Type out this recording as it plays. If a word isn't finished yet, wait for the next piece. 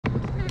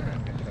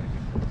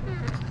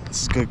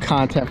It's good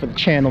content for the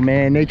channel,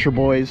 man. Nature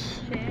boys.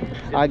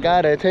 I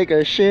gotta take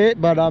a shit,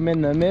 but I'm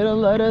in the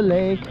middle of the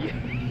lake.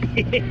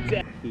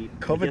 Exactly.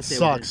 COVID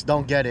sucks.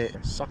 Don't get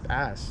it. Sucked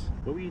ass.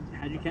 How'd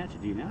you catch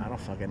it? Do you know? I don't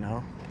fucking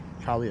know.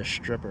 Probably a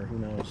stripper. Who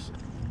knows?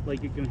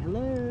 Like you're going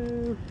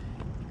hello.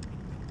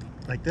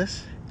 Like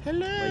this?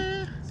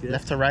 Hello. Like,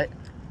 left to right.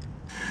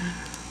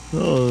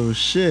 Oh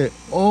shit.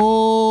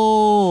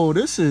 Oh,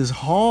 this is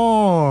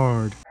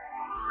hard.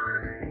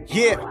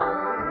 Yeah.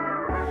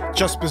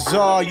 Just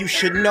bizarre, you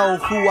should know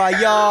who I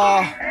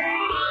are.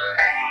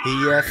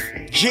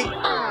 EFG.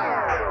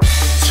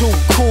 Too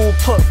cool,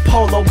 put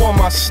polo on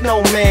my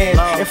snowman.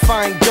 If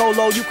I ain't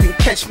dolo, you can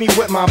catch me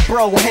with my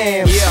bro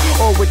hands.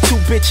 Or with two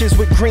bitches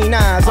with green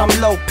eyes, I'm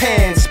low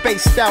pan.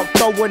 Spaced out,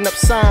 throwing up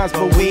signs,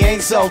 but we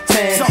ain't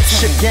Zoltan.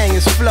 Shit gang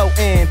is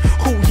floating,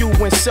 who you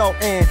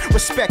insulting?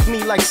 Respect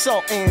me like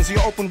Sultans,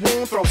 your open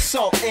wound, throw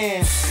salt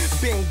in.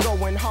 Been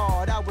going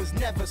hard, I was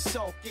never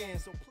sulking.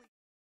 So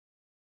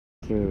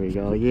here we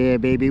go. Yeah,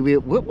 baby.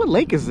 What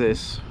lake is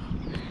this?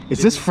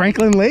 Is this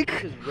Franklin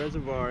Lake? This is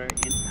Reservoir in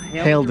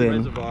Haledon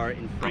Reservoir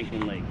in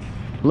Franklin Lake.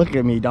 Look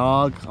at me,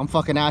 dog. I'm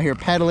fucking out here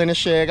pedaling and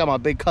shit. Got my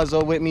big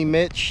cuzzo with me,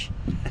 Mitch.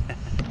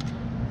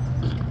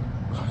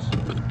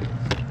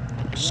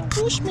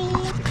 Excuse me.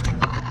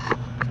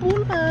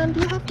 Woman,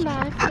 do you have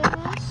life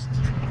vest?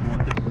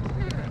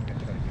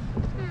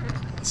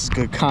 It's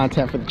good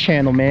content for the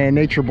channel, man.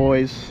 Nature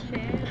boys.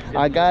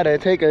 I gotta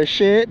take a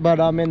shit, but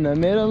I'm in the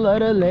middle of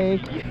the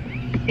lake.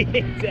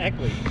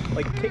 Exactly.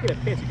 Like taking a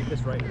piss, you can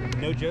piss right here.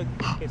 No joke,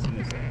 piss in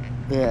this thing.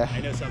 Yeah. I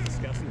know it sounds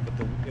disgusting, but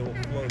it will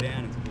flow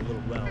down into the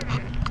little well.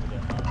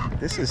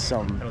 This is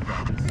some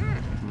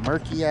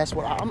murky ass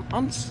water.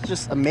 I'm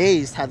just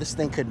amazed how this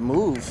thing could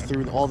move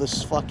through all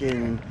this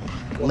fucking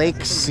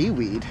lake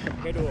seaweed.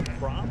 Compared to a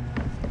prop?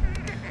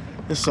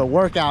 This is a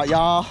workout,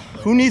 y'all.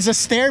 Who needs a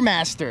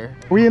Stairmaster?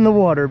 We in the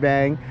water,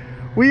 bang.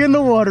 We in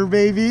the water,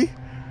 baby.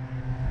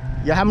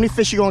 Yeah, how many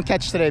fish you gonna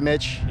catch today,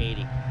 Mitch?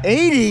 80.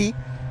 80?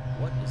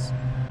 What is?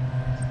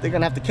 They're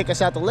gonna have to kick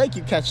us out the lake.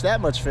 You catch that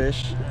much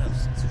fish.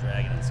 It's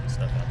dragging and some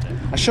stuff out there.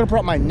 I should have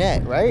brought my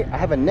net, right? I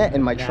have a net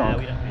in my trunk.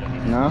 We don't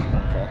need No? it.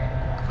 Okay.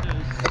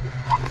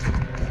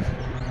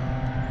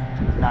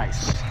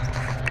 Nice.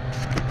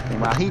 And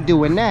while he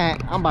doing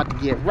that, I'm about to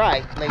get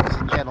right, ladies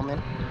and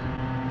gentlemen.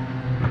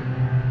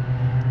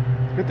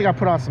 Good thing I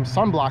put on some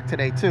sunblock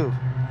today too.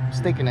 I'm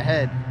thinking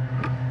ahead.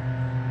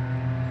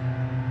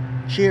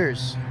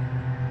 Cheers.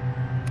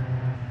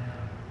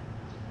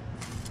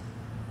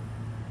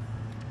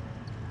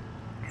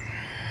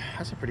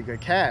 That's a pretty good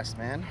cast,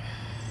 man.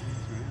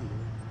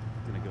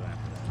 I'm gonna go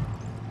after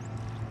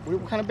that.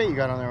 What kind of bait you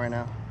got on there right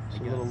now?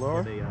 Just a little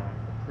lure?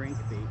 A crank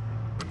bait.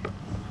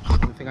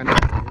 Only thing I know how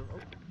to do.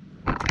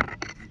 Oh.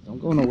 Don't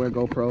go nowhere,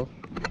 GoPro.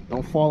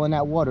 Don't fall in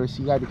that water. So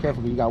you gotta be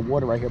careful because you got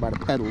water right here by the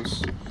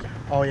pedals.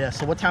 Oh yeah,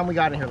 so what time we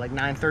got in here? Like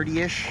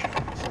 9:30-ish?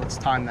 So let's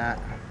time that.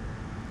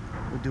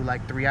 We'll do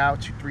like 3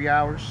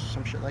 hours,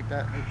 some shit like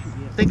that. I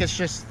think it's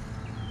just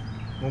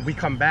when we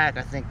come back,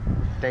 I think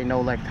they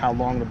know like how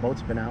long the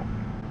boat's been out.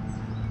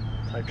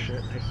 Type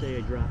shit. I say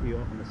I drop you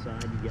off on the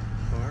side, you get in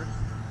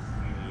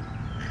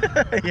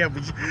the car. Yeah, we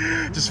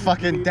just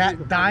fucking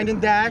dine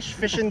and dash,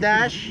 fish and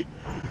dash.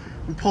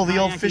 We pull the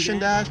old fish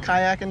and dash,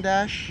 kayak and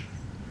dash.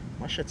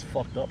 My shit's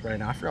fucked up right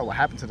now. I forgot what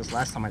happened to this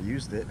last time I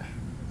used it.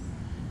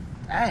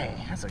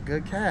 Dang, that's a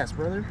good cast,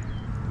 brother.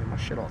 Get my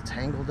shit all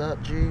tangled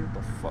up, G. What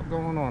the fuck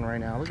going on right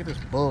now? Look at this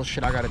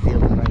bullshit I gotta deal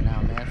with right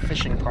now, man.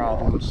 Fishing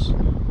problems.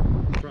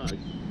 Frogs.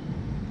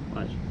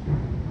 Watch.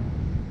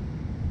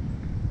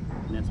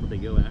 And that's what they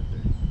go after.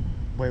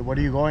 Wait, what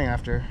are you going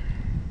after?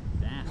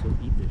 Bass will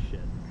eat this shit.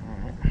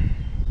 Alright.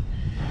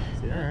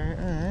 See that?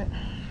 Alright.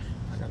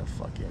 I gotta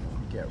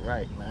fucking get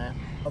right, man.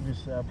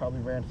 Obviously, I probably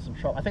ran into some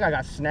trouble. I think I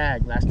got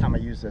snagged last time I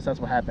used this. That's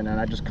what happened,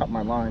 and I just cut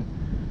my line.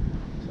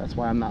 So that's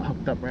why I'm not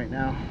hooked up right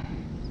now.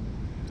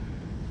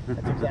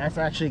 That's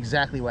actually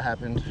exactly what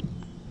happened.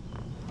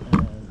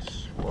 And,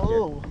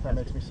 whoa, that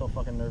makes me so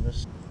fucking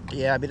nervous.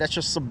 Yeah, I mean, that's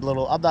just some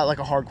little, I'm not like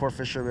a hardcore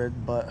fisherman,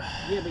 but...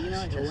 Yeah, but you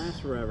know, it'll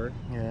last forever.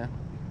 Yeah.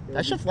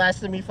 That shit's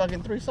lasted me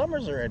fucking 3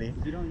 summers already.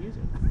 You don't use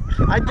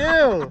it. I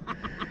do!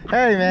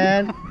 Hey,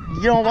 man,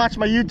 you don't watch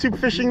my YouTube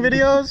fishing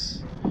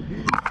videos?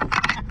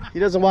 He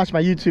doesn't watch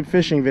my YouTube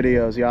fishing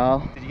videos,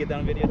 y'all. Did you get that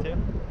on video too?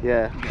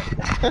 Yeah.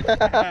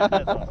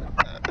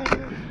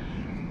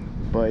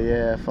 But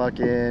yeah,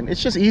 fucking,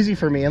 it's just easy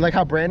for me. And like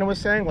how Brandon was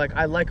saying, like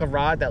I like a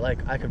rod that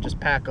like I could just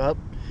pack up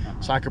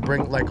so I could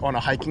bring like on a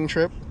hiking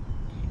trip.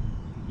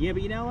 Yeah,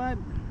 but you know what?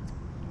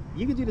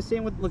 You could do the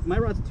same with, look, my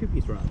rod's a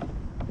 2-piece rod.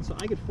 So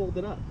I could fold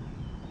it up,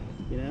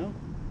 you know,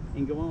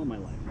 and go on with my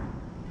life.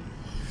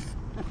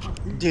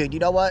 Dude, you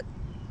know what?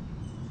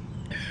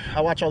 I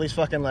watch all these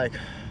fucking like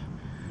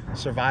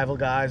survival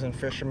guys and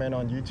fishermen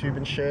on YouTube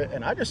and shit,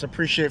 and I just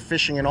appreciate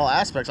fishing in all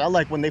aspects. I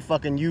like when they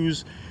fucking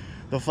use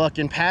the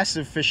fucking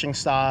passive fishing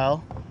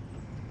style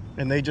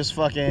and they just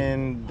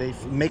fucking, they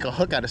make a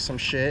hook out of some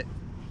shit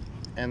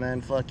and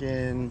then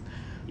fucking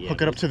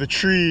hook it up to the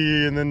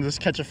tree and then just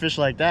catch a fish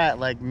like that,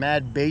 like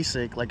mad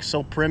basic, like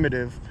so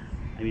primitive.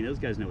 I mean, those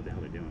guys know what the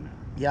hell they're doing now.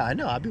 Yeah, I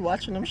know. I'll be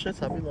watching them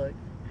shits. I'll be like,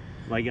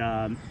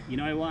 you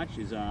know, I watch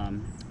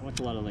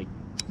a lot of like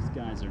these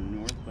guys that are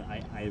north, but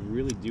I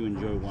really do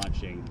enjoy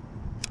watching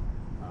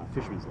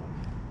Fisherman's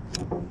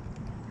Life.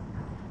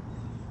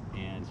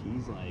 And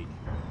he's like,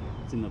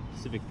 it's in the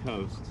Pacific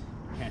Coast.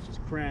 He catches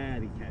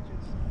crab. He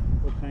catches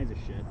all kinds of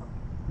shit.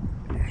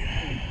 I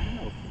don't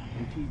know.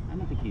 I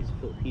don't think he's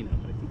Filipino,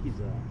 but I think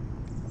he's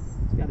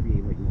got to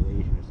be like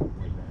Malaysian or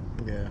something like that.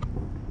 yeah.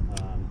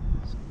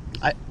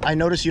 I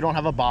noticed you don't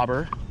have a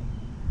bobber.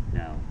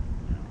 No.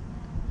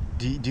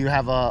 Do you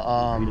have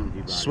a We don't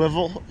do bobbers.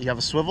 swivel? You have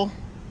a swivel?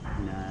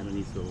 Nah, I don't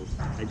need swivels.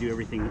 I do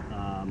everything.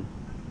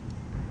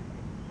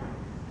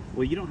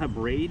 Well, you don't have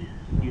braid.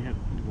 You have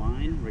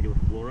line, regular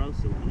fluoro,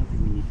 so I don't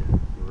think we need to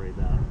worry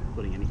about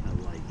putting any kind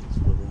of like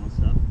swivel and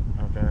stuff.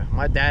 Okay.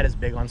 My dad is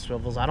big on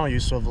swivels. I don't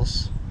use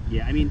swivels.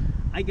 Yeah, I mean,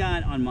 I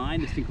got on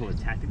mine this thing called a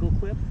tactical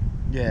clip.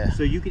 Yeah.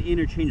 So you can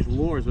interchange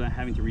lures without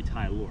having to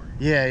retie a lure.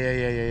 Yeah.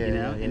 You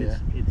know, yeah, and yeah.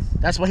 it's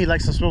That's what he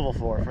likes the swivel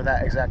for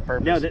that exact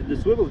purpose. no, the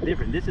swivel is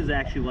different. This is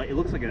actually like, it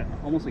looks like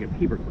almost like a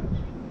paper clip.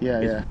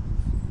 Yeah.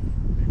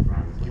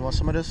 You want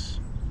some of this?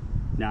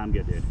 Nah, I'm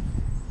good, dude.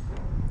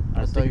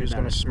 I thought you was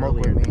gonna smoke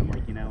with me. I'm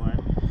like, you know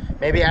what?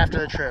 Maybe after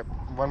the trip,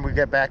 when we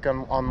get back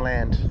on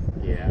land.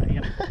 Yeah.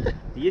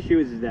 The issue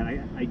is that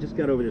I just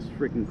got over this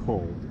freaking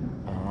cold.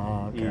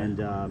 Oh, okay.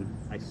 And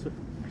I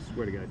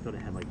swear to God, I thought I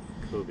had like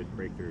COVID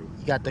breakthrough.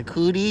 You got the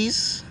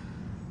cooties.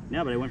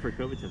 No, but I went for a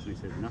COVID test and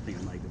he said nothing.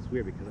 I'm like, that's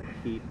weird because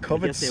I keep.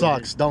 COVID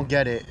sucks. Don't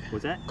get it.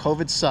 What's that?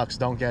 COVID sucks.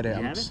 Don't get it.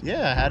 You had it?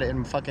 Yeah, I had it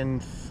in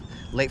fucking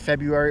late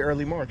February,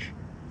 early March.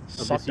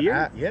 Of this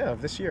year? Yeah,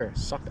 of this year.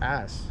 Sucked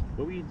ass.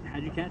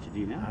 How'd you catch it? Do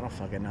you know? I don't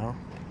fucking know.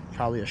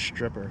 Probably a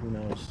stripper. Who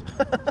knows?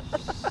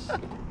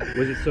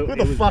 Was it so? Who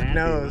the fuck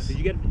knows? Did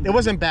you get? It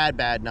wasn't bad.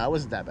 No, it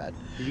wasn't that bad.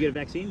 Did you get a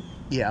vaccine?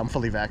 Yeah, I'm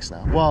fully vaxxed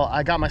now. Well,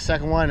 I got my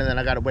second one, and then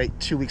I got to wait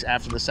 2 weeks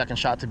after the second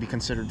shot to be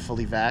considered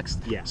fully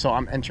vaxxed. Yeah. So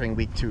I'm entering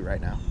week 2 right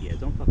now. Yeah,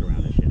 don't fuck around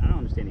with that shit. I don't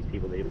understand these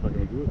people. They fucking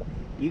like,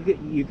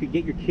 you could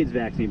get your kids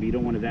vaccinated, but you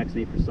don't want to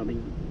vaccinate for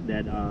something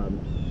that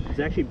has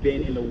actually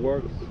been in the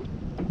works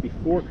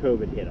before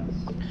COVID hit us.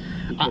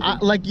 I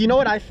like, you know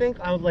what I think?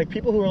 I was like,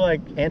 people who are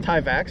like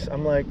anti-vax.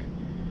 I'm like,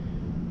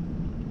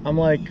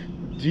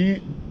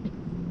 do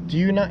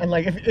you not? And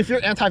like, if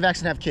you're anti-vax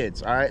and have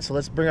kids, all right. So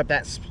let's bring up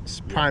that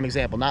prime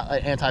example, not an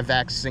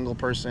anti-vax single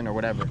person or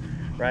whatever,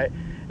 right?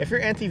 If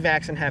you're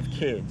anti-vax and have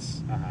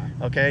kids,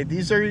 okay,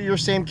 these are your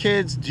same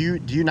kids. Do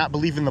you not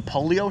believe in the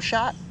polio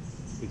shot?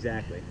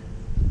 Exactly.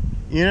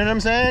 You know what I'm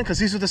saying? Because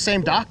these are the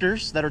same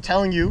doctors that are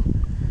telling you.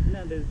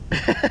 No, there's.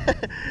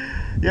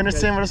 You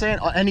understand what I'm saying?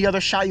 Any other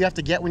shot you have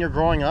to get when you're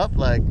growing up,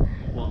 like.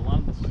 Well, a lot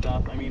of the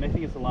stuff. I mean, I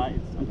think it's a lot.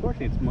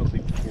 Unfortunately, it's mostly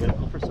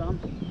political for some.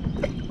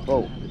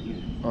 Whoa.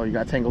 Oh, you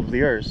got tangled with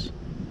yours.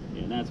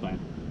 Yeah, that's fine.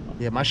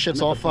 Yeah, my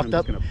shit's all fucked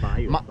up.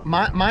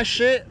 My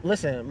shit,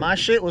 listen, my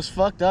shit was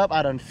fucked up.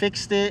 I done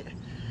fixed it.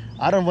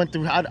 I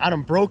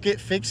done broke it,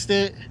 fixed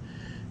it,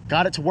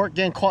 got it to work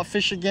again, caught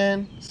fish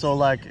again. So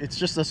like, it's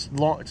just it's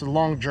a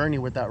long journey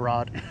with that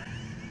rod.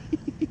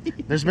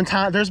 There's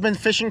been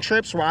fishing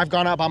trips where I've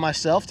gone out by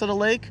myself to the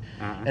lake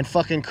and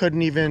fucking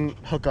couldn't even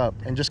hook up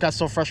and just got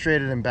so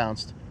frustrated and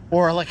bounced.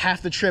 Or like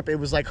half the trip it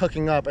was like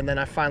hooking up and then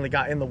I finally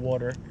got in the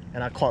water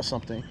and I caught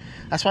something.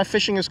 That's why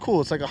fishing is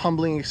cool. It's like a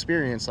humbling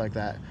experience like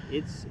that.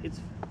 It's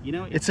you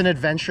know, it's an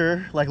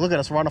adventure. Like, look at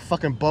us, we're on a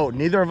fucking boat.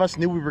 Neither of us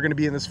knew we were gonna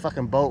be in this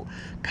fucking boat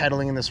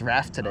pedaling in this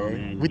raft today. Oh,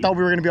 man, we thought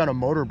we were gonna be on a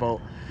motorboat.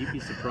 You'd be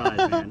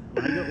surprised, man.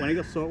 When I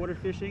go saltwater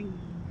fishing,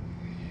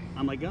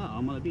 I'm like, oh,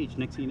 I'm on the beach.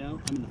 Next thing you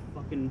know, I'm in the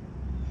fucking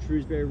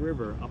Shrewsbury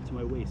River up to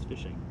my waist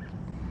fishing.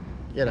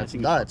 Yeah, that's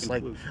nuts.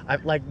 Like,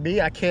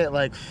 I can't,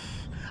 like,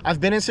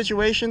 I've been in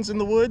situations in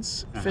the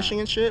woods fishing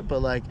and shit,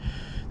 but like,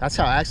 that's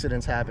how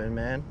accidents happen,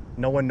 man.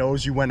 No one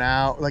knows you went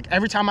out. Like,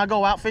 every time I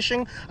go out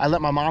fishing, I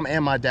let my mom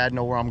and my dad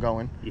know where I'm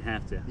going. You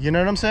have to. You know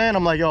what I'm saying?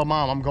 I'm like, yo,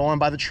 mom, I'm going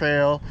by the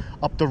trail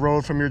up the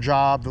road from your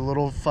job, the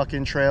little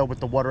fucking trail with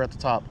the water at the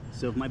top.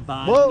 So if my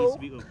body needs to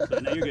be, so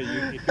now you're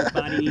good. If your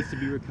body needs to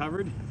be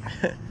recovered.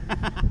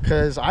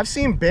 Because I've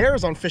seen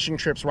bears on fishing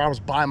trips where I was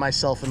by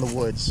myself in the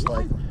woods.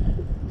 Like,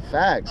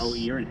 facts. Oh,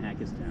 you're in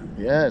Hackettstown.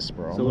 Yes,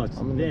 bro. So look,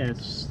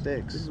 this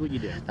is what you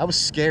do. That was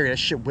scary. That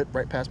shit whipped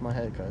right past my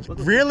head, cuz.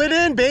 Reel it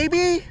in,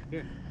 baby.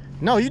 Here.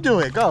 No, you do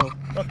it. Go.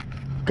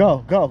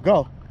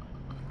 Go.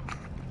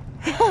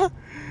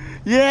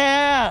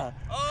 Yeah.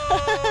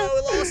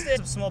 Oh, we lost it.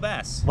 Some small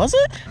bass. Was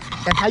it?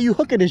 And how you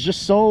hook it is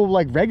just so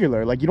like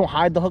regular. Like, you don't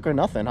hide the hook or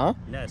nothing, huh?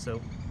 No,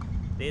 so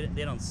they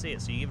don't see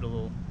it. So you give it a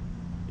little,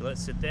 you let it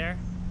sit there,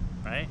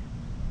 right?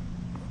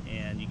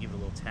 And you give it a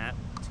little tap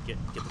to get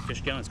the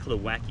fish going. It's called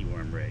a wacky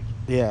worm rig.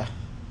 Yeah.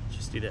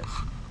 Just do this.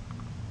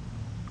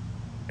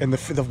 And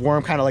the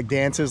worm kind of like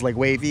dances like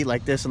wavy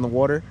like this in the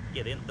water.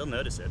 Yeah, they'll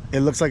notice it.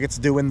 It looks like it's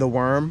doing the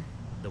worm.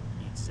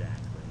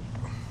 Exactly.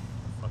 What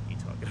the fuck are you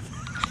talking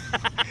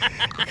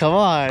about? Come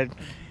on.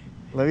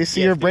 Let me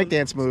see your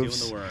breakdance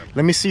moves.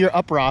 Let me see your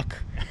up rock.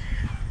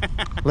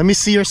 Let me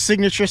see your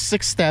signature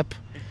 6-step.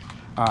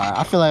 Alright,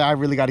 I feel like I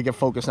really got to get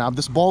focused now.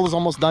 This bowl is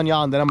almost done,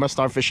 y'all, and then I'm gonna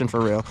start fishing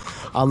for real.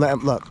 I'll let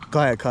him look. Go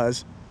ahead,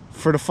 cuz.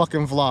 For the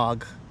fucking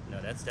vlog.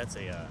 No, that's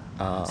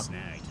a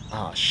snag.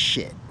 Oh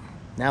shit.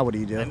 Now what do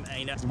you do?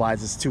 Why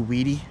is this too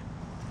weedy?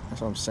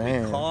 That's what I'm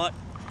saying. Caught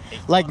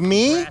like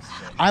me,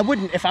 I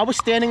wouldn't. If I was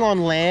standing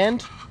on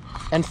land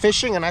and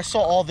fishing and I saw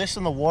all this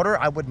in the water,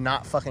 I would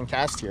not fucking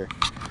cast here.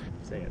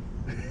 Say it.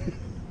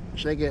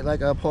 Should I get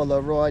like a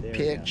Polaroid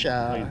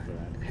picture?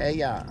 Hey,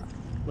 yeah.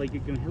 Like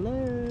you're going,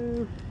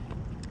 hello.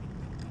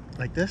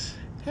 Like this?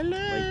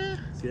 Hello.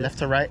 Like, left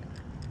to right.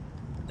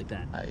 Like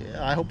that.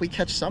 I hope we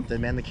catch something,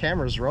 man. The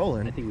camera's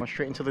rolling. I think we're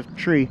straight into the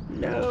tree.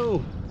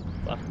 No.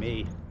 Fuck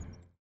me.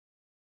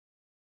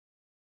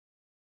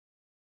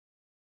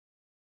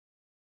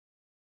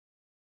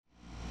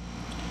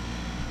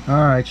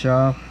 Alright,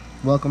 y'all.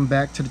 Welcome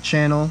back to the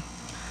channel.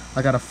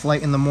 I got a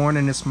flight in the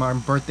morning. It's my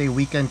birthday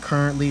weekend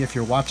currently. If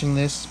you're watching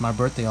this, my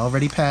birthday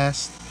already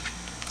passed.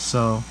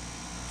 So,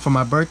 for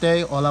my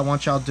birthday, all I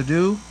want y'all to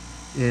do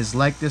is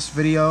like this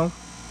video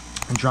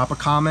and drop a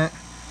comment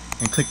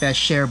and click that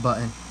share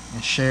button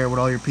and share it with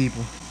all your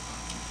people.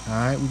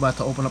 Alright, we about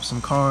to open up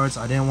some cards.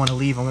 I didn't want to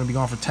leave. I'm going to be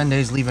gone for 10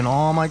 days, leaving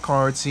all my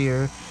cards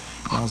here.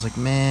 And I was like,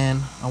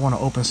 man, I want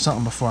to open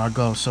something before I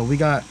go. So we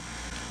got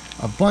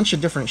a bunch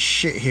of different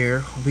shit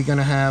here. We're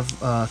gonna have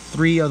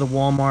 3 of the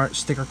Walmart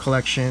sticker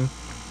collection.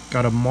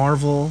 Got a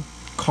Marvel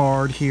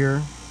card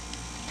here.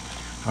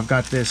 I've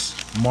got this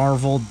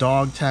Marvel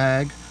dog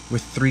tag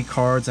with 3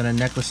 cards and a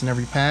necklace in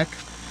every pack.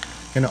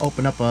 Gonna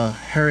open up a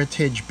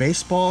Heritage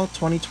Baseball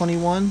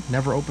 2021.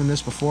 Never opened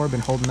this before. Been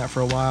holding that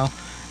for a while.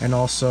 And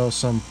also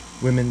some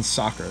women's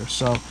soccer.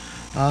 So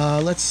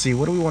let's see.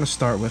 What do we want to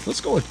start with?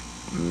 Let's go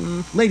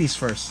with ladies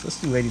first. Let's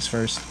do ladies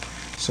first.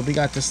 So we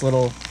got this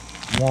little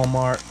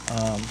Walmart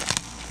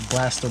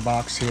blaster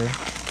box here.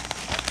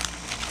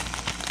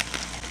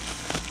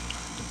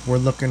 We're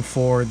looking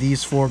for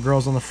these 4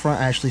 girls on the front: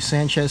 Ashley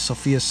Sanchez,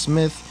 Sophia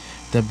Smith,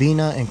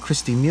 Davina, and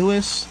Christy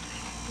Mewis.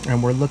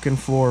 And we're looking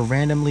for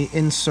randomly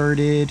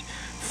inserted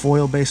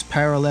foil-based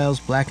parallels,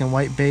 black and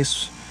white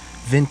base,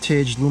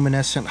 vintage,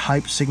 luminescent,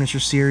 hype, signature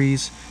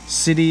series,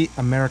 city,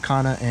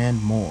 Americana,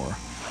 and more.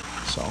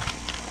 So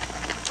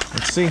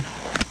let's see.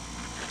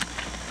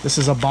 This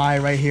is a buy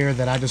right here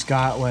that I just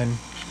got when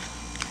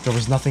there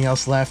was nothing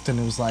else left, and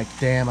it was like,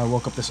 damn, I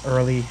woke up this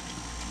early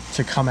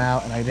to come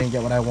out and I didn't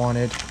get what I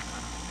wanted.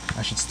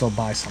 I should still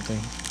buy something.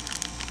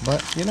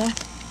 But, you know,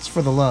 it's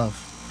for the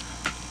love.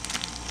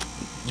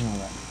 You know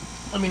that.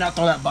 Let me not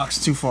throw that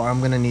box too far. I'm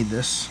going to need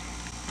this.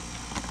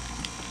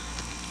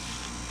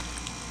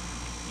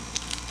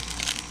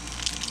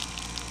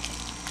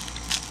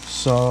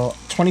 So,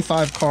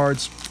 25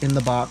 cards in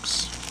the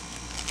box.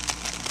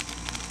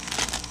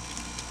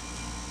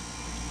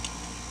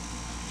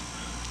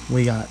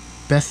 We got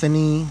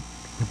Bethany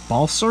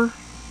Balser. I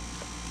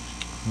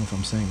don't know if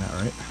I'm saying that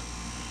right.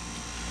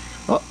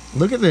 Oh,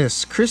 look at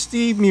this.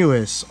 Christy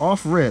Mewis,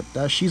 off rip.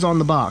 She's on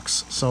the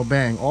box. So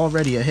bang,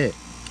 already a hit.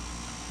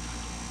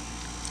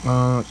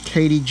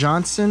 Katie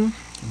Johnson,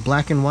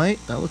 black and white.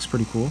 That looks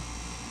pretty cool.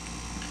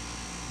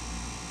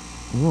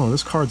 Whoa,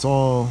 this card's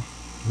all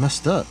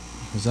messed up.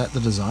 Is that the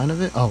design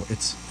of it? Oh,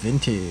 it's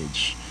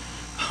vintage.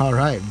 All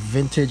right,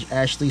 vintage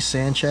Ashley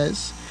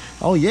Sanchez.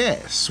 Oh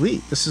yeah,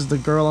 sweet. This is the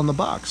girl on the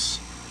box.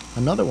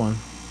 Another one.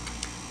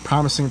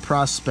 Promising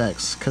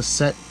Prospects,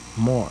 Cassette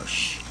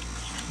Marsh.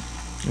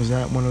 Is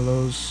that one of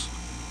those?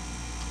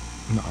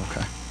 No,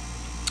 okay.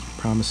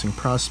 Promising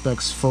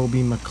Prospects,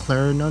 Phoebe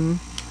McLaren.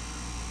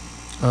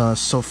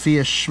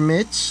 Sophia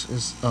Schmidt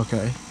is,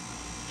 okay.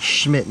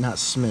 Schmidt, not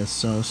Smith,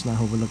 so it's not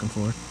who we're looking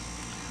for.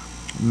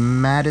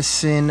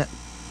 Madison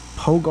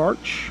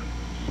Pogarch.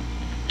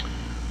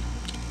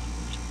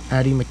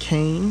 Addie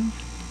McCain.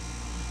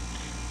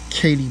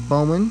 Katie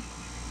Bowman.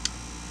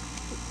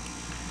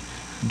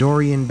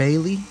 Dorian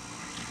Bailey.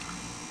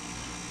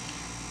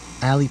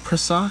 Ali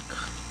Prisak.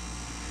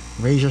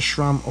 Reja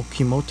Shram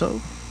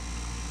Okimoto.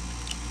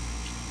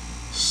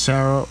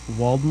 Sarah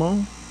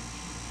Waldmo.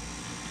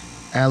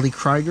 Ali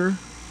Krieger.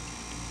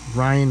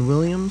 Ryan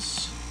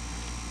Williams.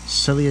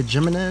 Celia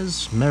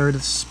Jimenez.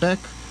 Meredith Speck.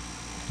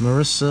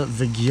 Marissa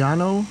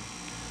Vigiano.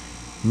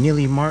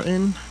 Neely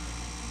Martin.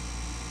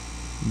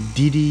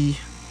 Didi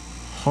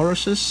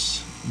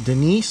Horacis.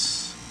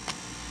 Denise.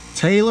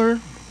 Taylor.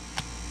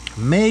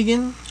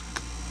 Megan.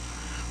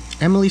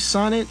 Emily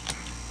Sonnet.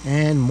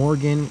 And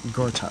Morgan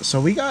Gortat.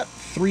 So we got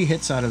 3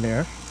 hits out of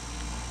there.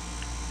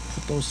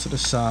 Put those to the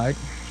side.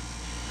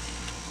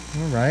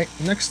 Alright,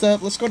 next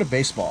up, let's go to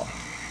baseball.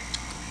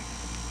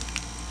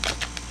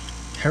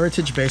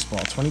 Heritage Baseball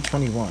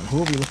 2021. Who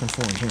are we looking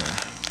for in here?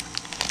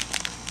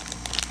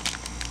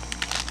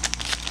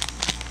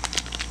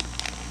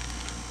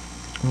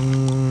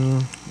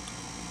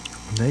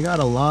 They got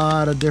a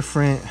lot of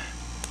different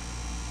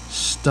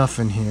stuff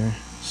in here.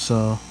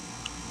 So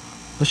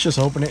let's just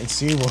open it and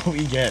see what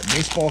we get.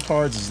 Baseball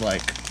cards is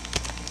like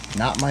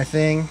not my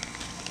thing.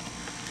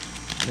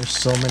 There's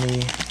so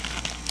many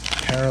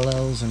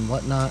parallels and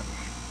whatnot.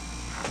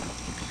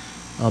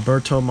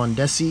 Alberto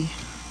Mondesi.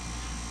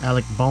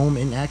 Alec Bohm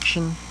in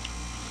action.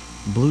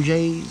 Blue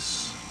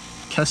Jays,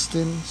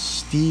 Keston,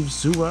 Steve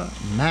Zua,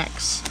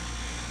 Max,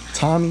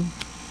 Tommy,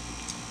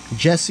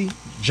 Jesse,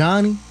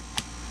 Johnny,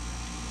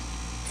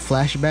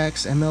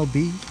 Flashbacks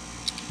MLB,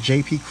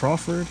 JP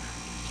Crawford,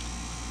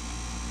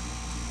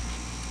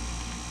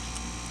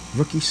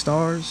 Rookie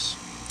Stars,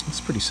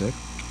 that's pretty sick.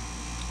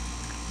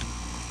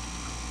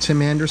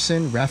 Tim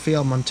Anderson,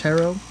 Rafael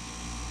Montero,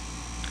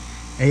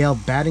 AL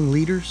Batting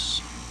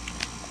Leaders,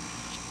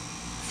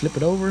 flip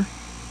it over,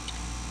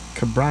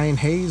 Cabrian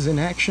Hayes in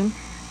action,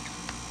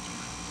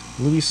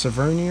 Luis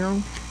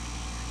Severnio,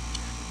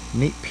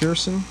 Nate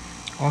Pearson,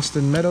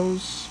 Austin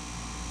Meadows,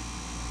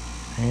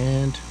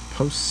 and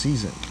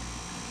postseason.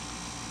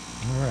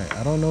 Alright,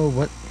 I don't know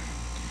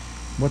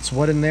what's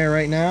what in there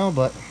right now,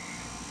 but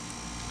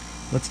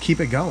let's keep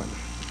it going.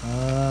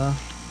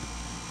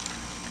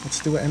 Let's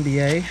do an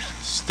NBA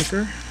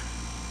sticker.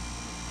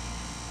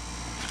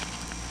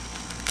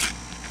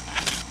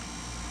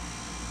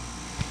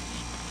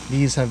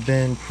 These have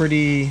been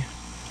pretty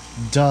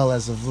dull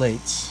as of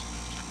late.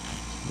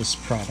 This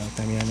product,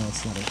 I mean, I know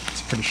it's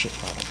a pretty shit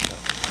product, but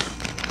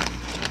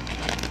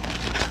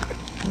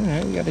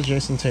alright, we got a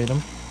Jason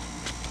Tatum,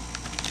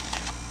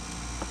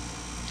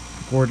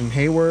 Gordon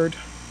Hayward,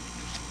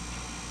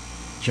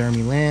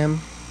 Jeremy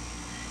Lamb,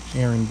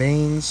 Aaron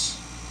Baines,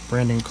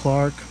 Brandon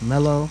Clark,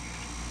 Melo,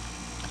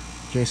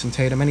 Jason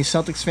Tatum. Any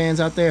Celtics fans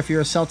out there? If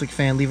you're a Celtic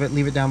fan, leave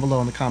it down below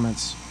in the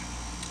comments.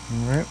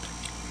 Alright.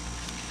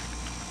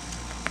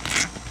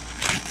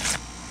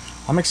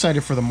 I'm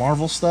excited for the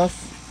Marvel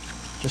stuff,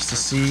 just to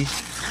see.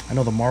 I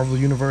know the Marvel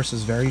universe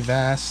is very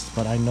vast,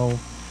 but I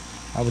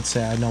would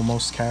say I know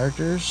most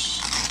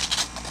characters.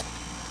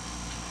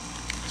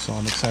 So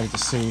I'm excited to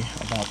see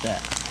about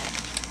that.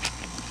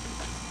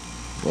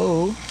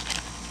 Whoa.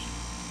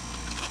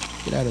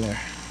 Get out of there.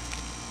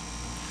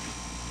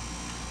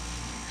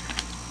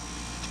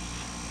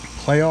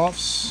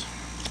 Playoffs.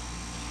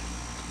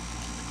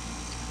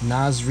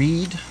 Naz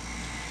Reid.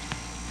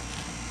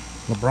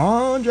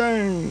 LeBron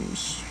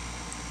James.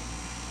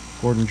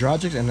 Gordon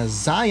Dragic and a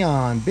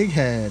Zion Big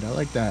Head. I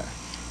like that.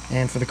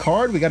 And for the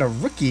card, we got a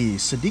rookie,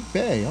 Sadiq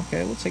Bey.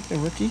 Okay, we'll take the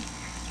rookie.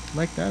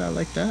 Like that. I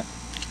like that.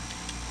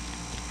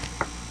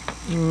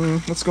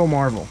 Let's go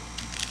Marvel.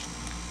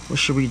 What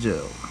should we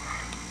do?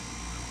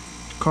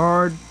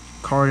 Card,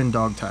 and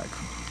dog tag.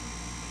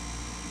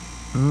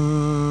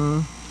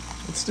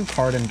 Let's do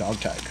card and dog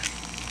tag.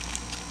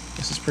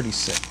 This is pretty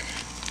sick.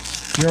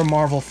 If you're a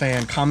Marvel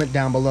fan, comment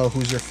down below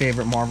who's your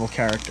favorite Marvel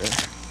character.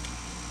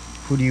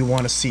 Who do you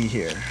want to see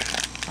here?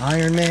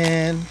 Iron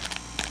Man,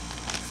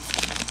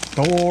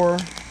 Thor,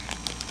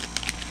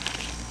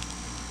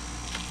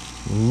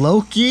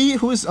 Loki.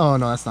 Who is? Oh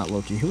no, that's not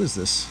Loki. Who is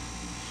this?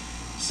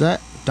 Is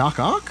that Doc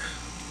Ock?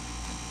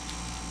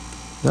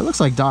 That looks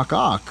like Doc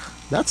Ock.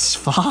 That's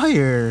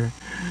fire.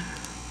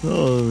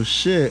 Oh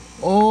shit.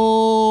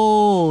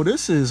 Oh,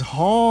 this is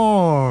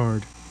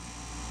hard.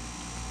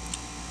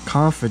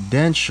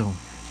 Confidential.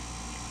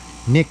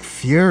 Nick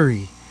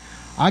Fury.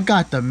 I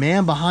got the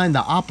man behind the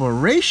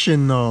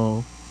operation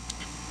though.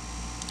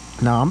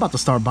 Now I'm about to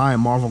start buying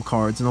Marvel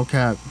cards, no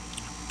cap.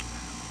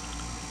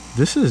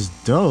 This is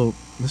dope.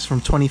 This is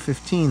from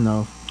 2015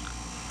 though.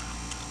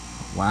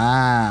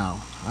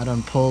 Wow. I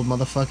done pulled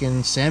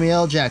motherfucking Samuel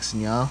L.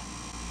 Jackson, y'all.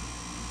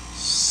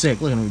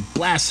 Sick. Look at me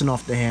blasting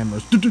off the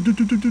hammers.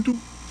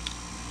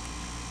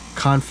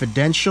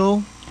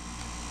 Confidential.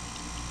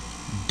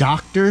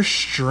 Doctor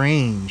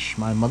Strange.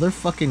 My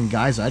motherfucking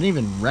guys. I didn't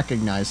even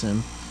recognize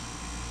him.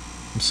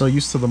 I'm so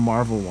used to the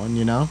Marvel one,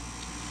 you know?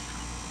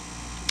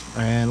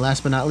 And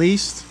last but not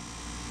least,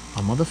 a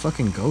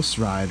motherfucking Ghost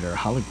Rider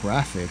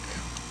holographic.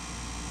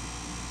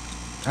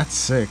 That's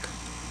sick.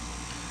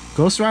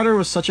 Ghost Rider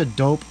was such a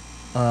dope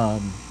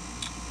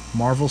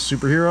Marvel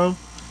superhero,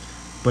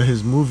 but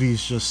his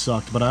movies just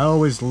sucked. But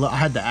I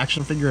had the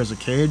action figure as a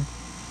kid,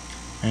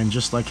 and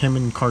just like him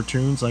in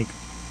cartoons, like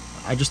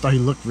I just thought he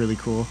looked really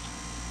cool.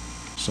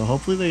 So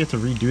hopefully they get to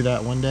redo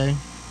that one day.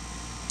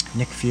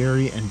 Nick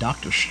Fury and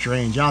Doctor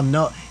Strange. Y'all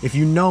know, if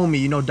you know me,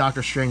 you know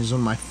Doctor Strange is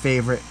one of my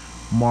favorite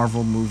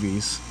Marvel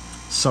movies.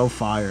 So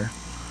fire.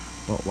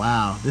 But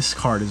wow, this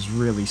card is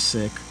really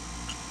sick.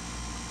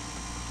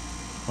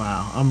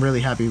 Wow, I'm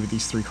really happy with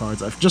these three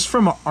cards. Just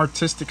from an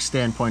artistic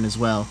standpoint as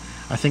well.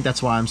 I think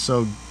that's why I'm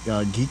so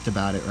geeked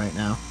about it right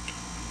now.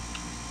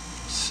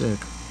 Sick.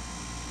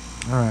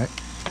 Alright.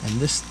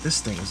 And this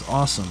thing is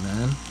awesome,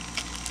 man.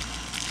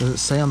 Does it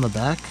say on the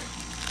back?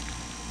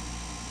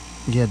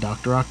 Yeah,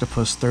 Dr.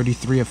 Octopus,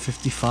 33 of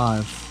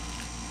 55.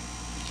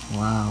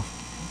 Wow.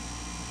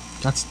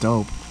 That's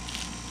dope.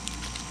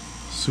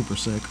 Super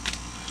sick.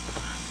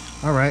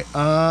 Alright,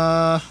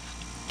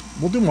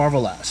 we'll do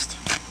Marvel last.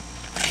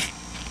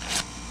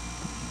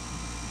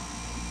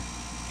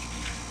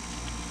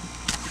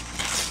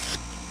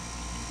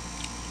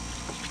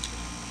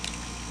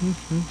 I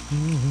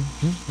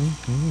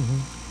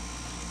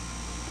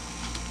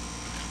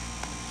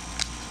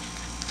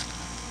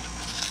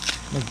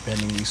like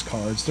bending these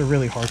cards. They're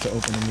really hard to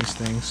open in these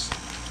things.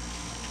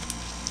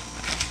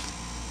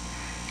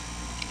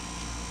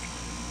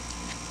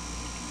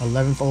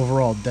 11th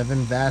overall,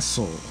 Devin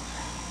Vassell.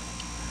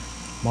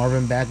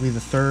 Marvin Bagley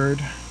III.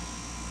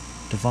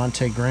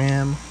 Devontae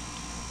Graham.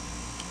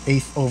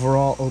 8th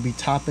overall, Obi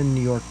Toppin,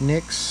 New York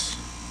Knicks.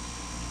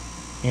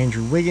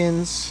 Andrew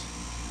Wiggins.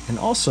 And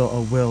also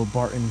a Will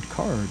Barton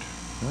card.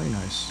 Very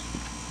nice.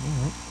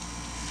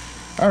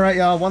 Alright,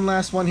 y'all. One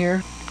last one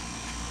here.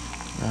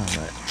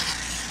 Alright.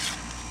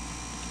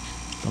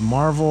 The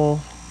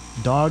Marvel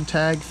dog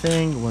tag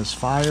thing was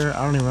fire.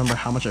 I don't even remember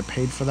how much I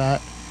paid for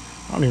that.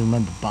 I don't even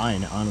remember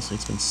buying it, honestly.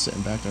 It's been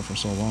sitting back there for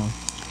so long.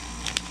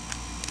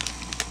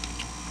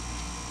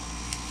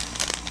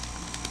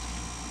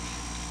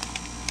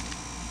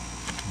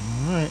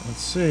 Alright,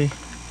 let's see.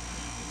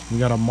 We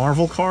got a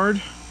Marvel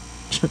card.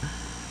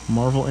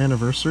 Marvel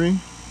Anniversary.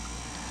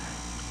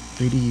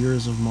 80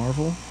 years of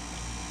Marvel.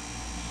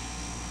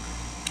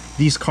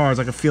 These cards,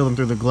 I can feel them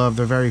through the glove.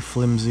 They're very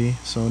flimsy,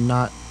 so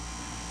not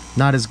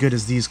as good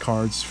as these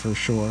cards for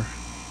sure.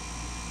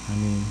 I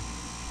mean,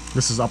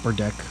 this is Upper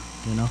Deck,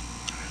 you know?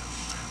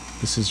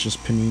 This is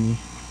just Panini.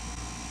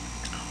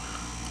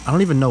 I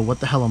don't even know what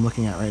the hell I'm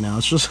looking at right now.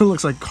 It's just, it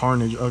looks like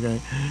Carnage. Okay.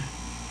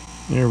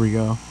 There we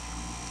go.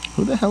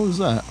 Who the hell is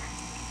that?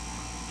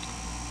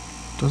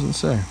 Doesn't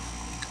say.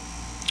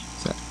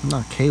 Is that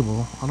not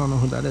Cable? I don't know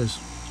who that is.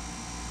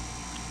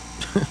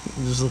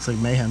 It just looks like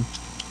Mayhem.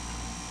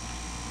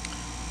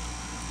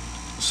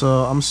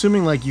 So I'm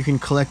assuming like you can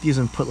collect these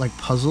and put like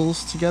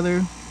puzzles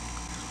together.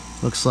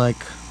 Looks like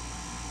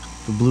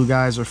the blue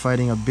guys are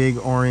fighting a big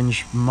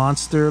orange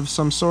monster of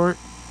some sort,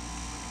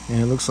 and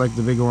it looks like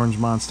the big orange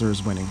monster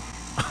is winning.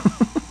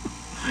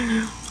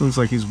 Looks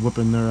like he's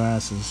whooping their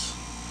asses.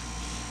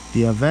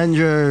 The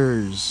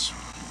Avengers.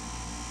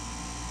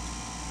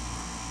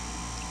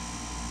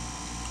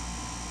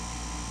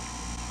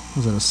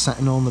 Was that a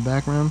Sentinel in the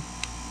background?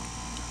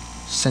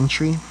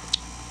 Sentry.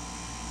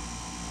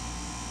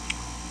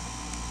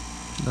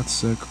 That's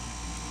sick.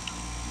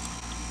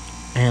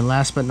 And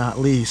last but not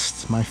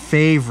least, my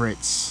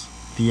favorites,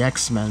 the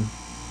X-Men.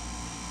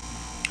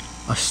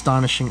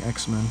 Astonishing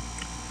X-Men.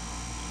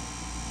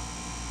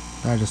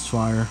 That is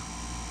fire.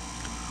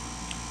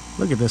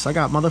 Look at this. I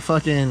got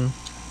motherfucking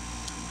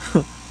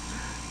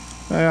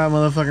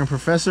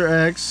Professor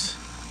X.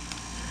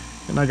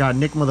 And I got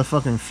Nick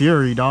motherfucking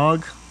Fury,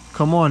 dog.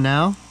 Come on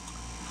now.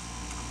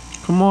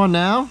 Come on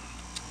now.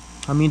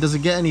 I mean, does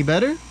it get any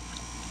better?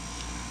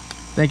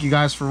 Thank you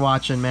guys for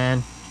watching,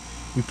 man.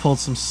 We pulled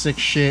some sick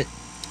shit.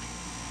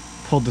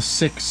 Pulled the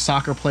sick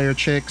soccer player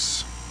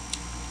chicks.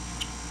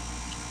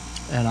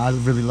 And I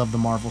really love the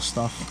Marvel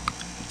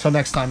stuff. Until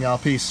next time, y'all.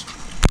 Peace.